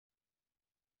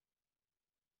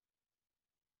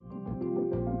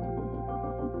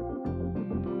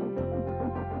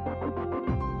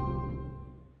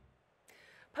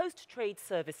Post-trade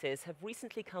services have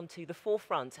recently come to the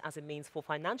forefront as a means for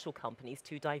financial companies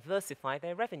to diversify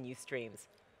their revenue streams.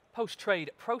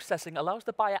 Post-trade processing allows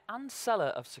the buyer and seller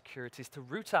of securities to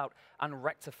root out and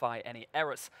rectify any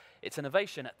errors. It's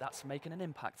innovation that's making an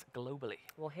impact globally.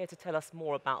 Well, here to tell us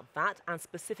more about that and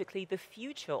specifically the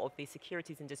future of the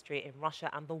securities industry in Russia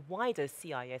and the wider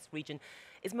CIS region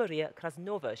is Maria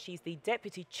Krasnova. She's the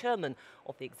deputy chairman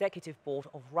of the executive board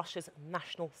of Russia's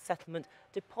National Settlement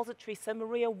Depository. So,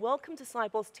 Maria, welcome to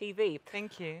Sibos TV.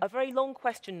 Thank you. A very long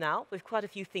question now, with quite a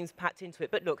few things packed into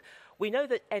it. But look, we know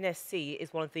that NSC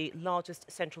is one of the largest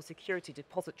central security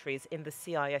depositories in the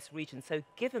CIS region. So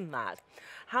given that,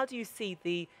 how do you see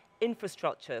the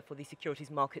infrastructure for the securities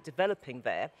market developing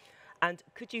there? And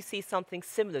could you see something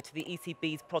similar to the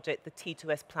ECB's project, the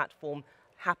T2S platform,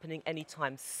 happening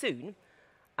anytime soon?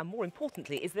 And more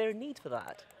importantly, is there a need for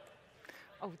that?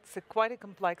 Oh, it's quite a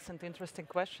complex and interesting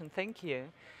question. Thank you.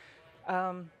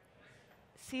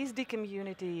 CSD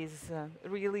community is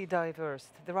really diverse.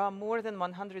 There are more than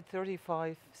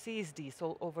 135 CSDs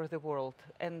all over the world,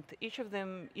 and each of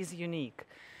them is unique.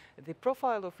 The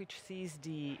profile of each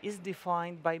CSD is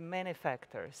defined by many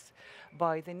factors,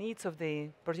 by the needs of the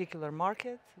particular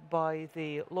market, by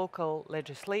the local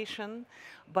legislation,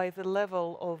 by the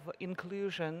level of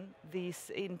inclusion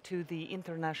into the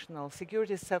international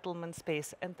securities settlement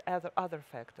space, and other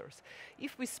factors.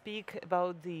 If we speak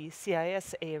about the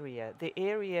CIS area, the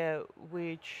area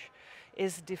which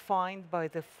is defined by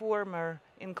the former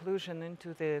inclusion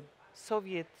into the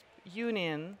Soviet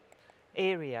Union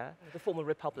area. The former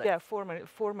republic. Yeah,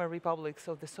 former republics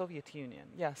of the Soviet Union,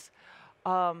 yes.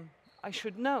 I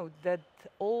should note that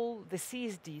all the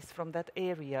CSDs from that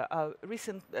area are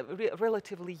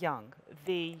relatively young.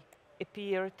 They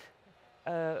appeared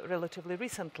relatively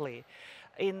recently,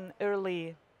 in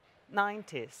early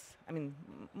 90s, I mean,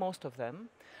 most of them.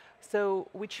 So,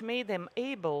 which made them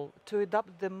able to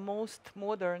adopt the most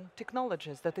modern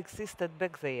technologies that existed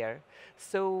back there.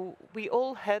 So, we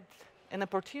all had an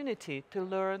opportunity to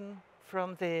learn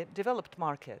from the developed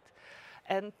market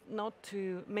and not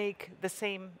to make the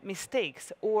same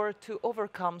mistakes or to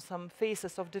overcome some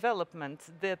phases of development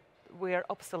that were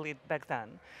obsolete back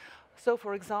then. So,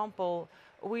 for example,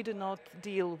 we do not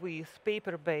deal with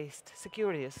paper-based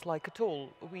securities like at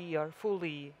all. We are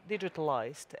fully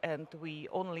digitalized and we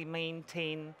only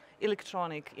maintain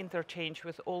electronic interchange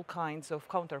with all kinds of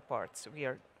counterparts we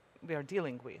are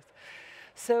dealing with.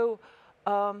 So,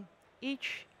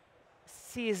 each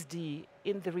CSD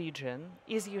in the region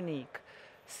is unique.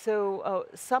 So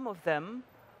some of them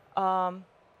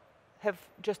have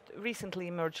just recently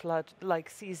emerged,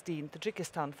 like CSD in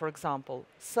Tajikistan, for example.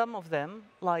 Some of them,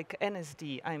 like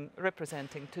NSD I'm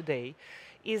representing today,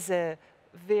 is a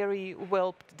very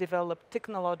well developed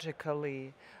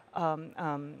technologically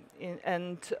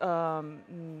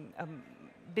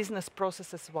business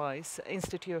processes-wise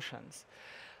institutions.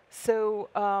 So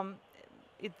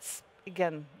it's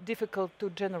again difficult to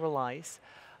generalize,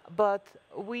 but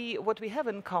what we have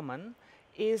in common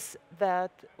is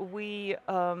that we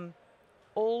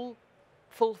all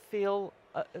fulfill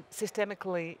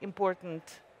systemically important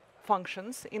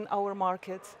functions in our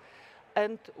markets,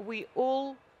 and we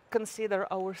all consider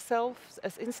ourselves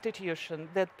as institutions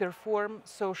that perform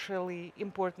socially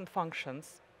important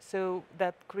functions, so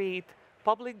that create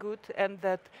public good and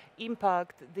that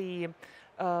impact the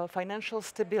financial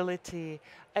stability,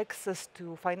 access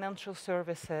to financial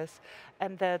services,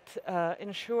 and that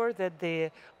ensure that the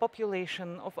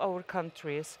population of our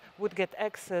countries would get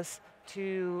access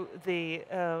to the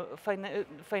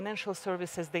financial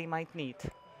services they might need.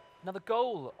 Now, the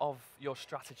goal of your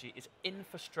strategy is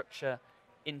infrastructure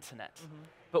internet.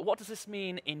 But what does this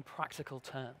mean in practical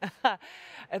terms?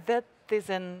 That is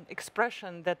an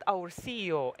expression that our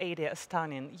CEO, Adi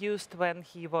Astanin, used when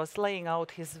he was laying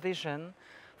out his vision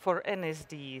for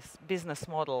NSD's business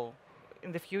model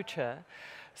in the future.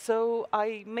 So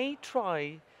I may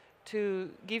try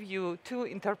to give you two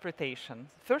interpretations.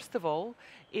 First of all,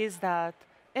 is that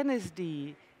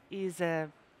NSD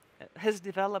has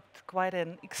developed quite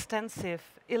an extensive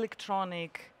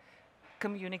electronic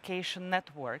communication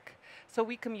network. So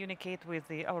we communicate with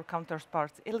our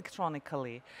counterparts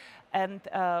electronically, and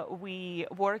we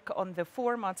work on the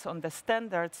formats, on the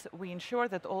standards. We ensure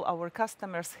that all our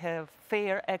customers have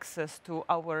fair access to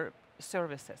our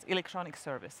services, electronic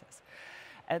services.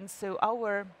 And so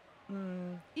our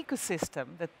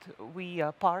ecosystem that we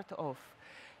are part of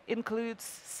includes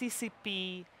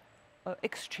CCP,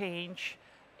 exchange,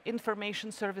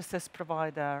 information services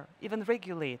provider, even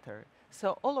regulator.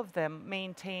 So all of them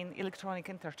maintain electronic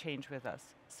interchange with us.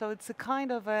 So it's a kind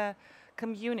of a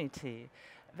community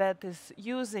that is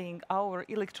using our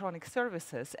electronic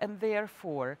services and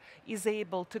therefore is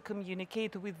able to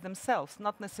communicate with themselves,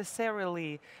 not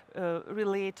necessarily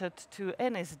related to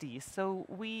NSD. So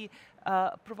we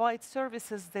provide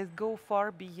services that go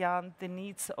far beyond the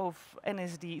needs of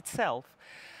NSD itself.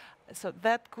 So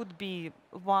that could be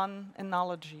one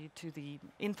analogy to the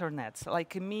internet, so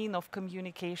like a mean of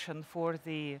communication for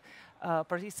the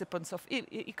participants of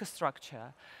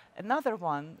EcoStructure. Another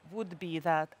one would be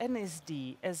that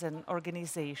NSD as an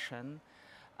organization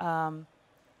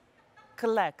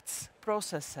collects,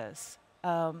 processes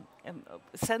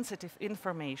sensitive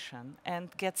information and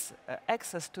gets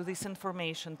access to this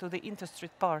information to the interested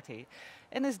party.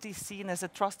 NSD is seen as a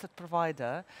trusted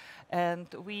provider, and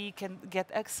we can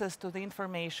get access to the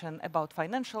information about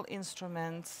financial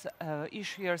instruments,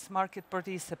 issuers, market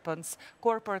participants,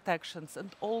 corporate actions,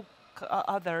 and all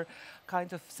other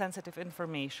kind of sensitive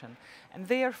information. And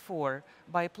therefore,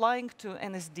 by applying to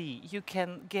NSD, you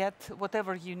can get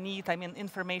whatever you need, I mean,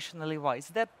 informationally wise.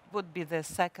 That would be the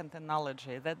second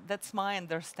analogy. That's my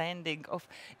understanding of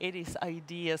Edie's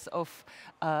ideas of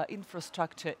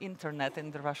infrastructure, internet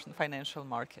in the Russian financial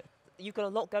market. You've got a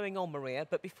lot going on, Maria,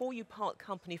 but before you part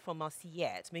company from us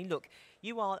yet, I mean, look,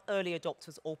 you are early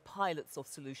adopters or pilots of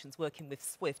solutions working with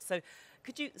SWIFT. So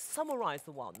could you summarize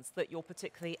the ones that you're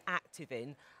particularly active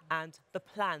in and the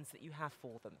plans that you have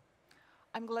for them?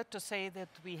 I'm glad to say that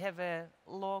we have a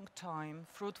long time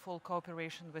fruitful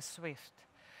cooperation with SWIFT.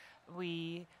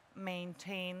 We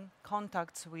maintain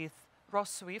contacts with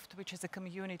RosSWIFT, which is a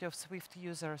community of SWIFT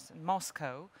users in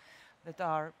Moscow that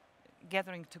are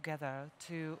gathering together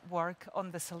to work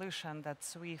on the solution that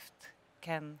SWIFT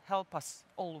can help us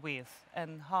all with,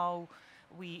 and how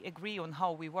we agree on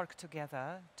how we work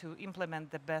together to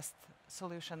implement the best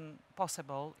solution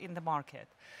possible in the market.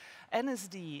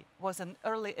 NSD was an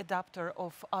early adopter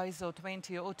of ISO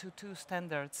 20022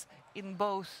 standards in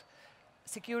both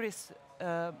securities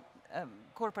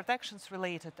corporate actions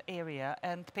related area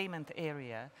and payment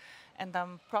area. And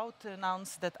I'm proud to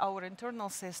announce that our internal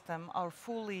system are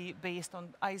fully based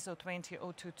on ISO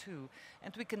 20022.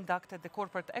 And we conducted the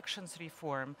corporate actions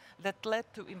reform that led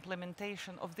to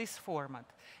implementation of this format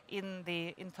in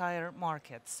the entire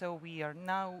market. So we are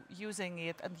now using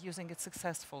it and using it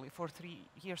successfully for 3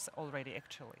 years already,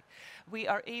 actually. We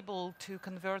are able to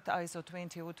convert ISO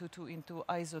 20022 into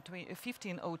ISO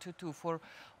 15022 for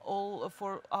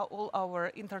all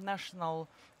our international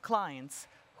clients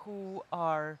who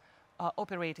are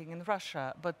operating in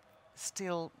Russia, but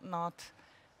still not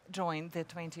joined the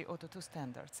 20022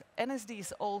 standards. NSD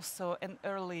is also an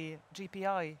early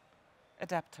GPI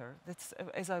adapter. That's,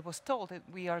 as I was told,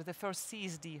 we are the first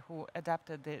CSD who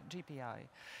adapted the GPI.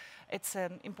 It's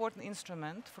an important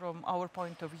instrument from our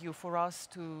point of view for us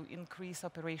to increase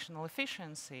operational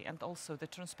efficiency and also the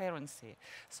transparency.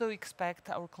 So we expect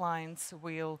our clients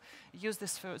will use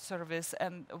this service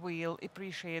and will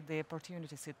appreciate the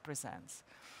opportunities it presents.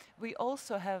 We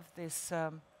also have this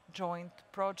joint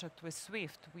project with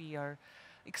SWIFT. We are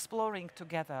exploring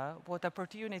together what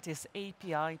opportunities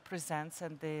API presents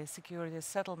in the securities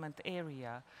settlement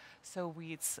area. So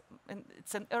it's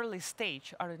an early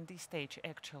stage, R&D stage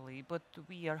actually, but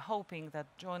we are hoping that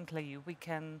jointly we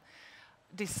can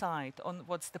decide on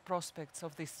what's the prospects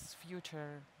of this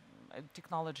future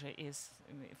technology is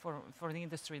for the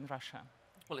industry in Russia.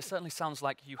 Well, it certainly sounds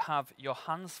like you have your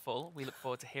hands full. We look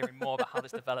forward to hearing more about how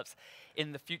this develops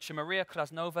in the future. Maria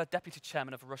Krasnova, Deputy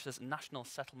Chairman of Russia's National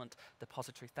Settlement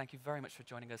Depository, thank you very much for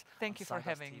joining us. Thank you for Sibos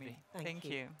having TV. me. Thank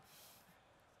you.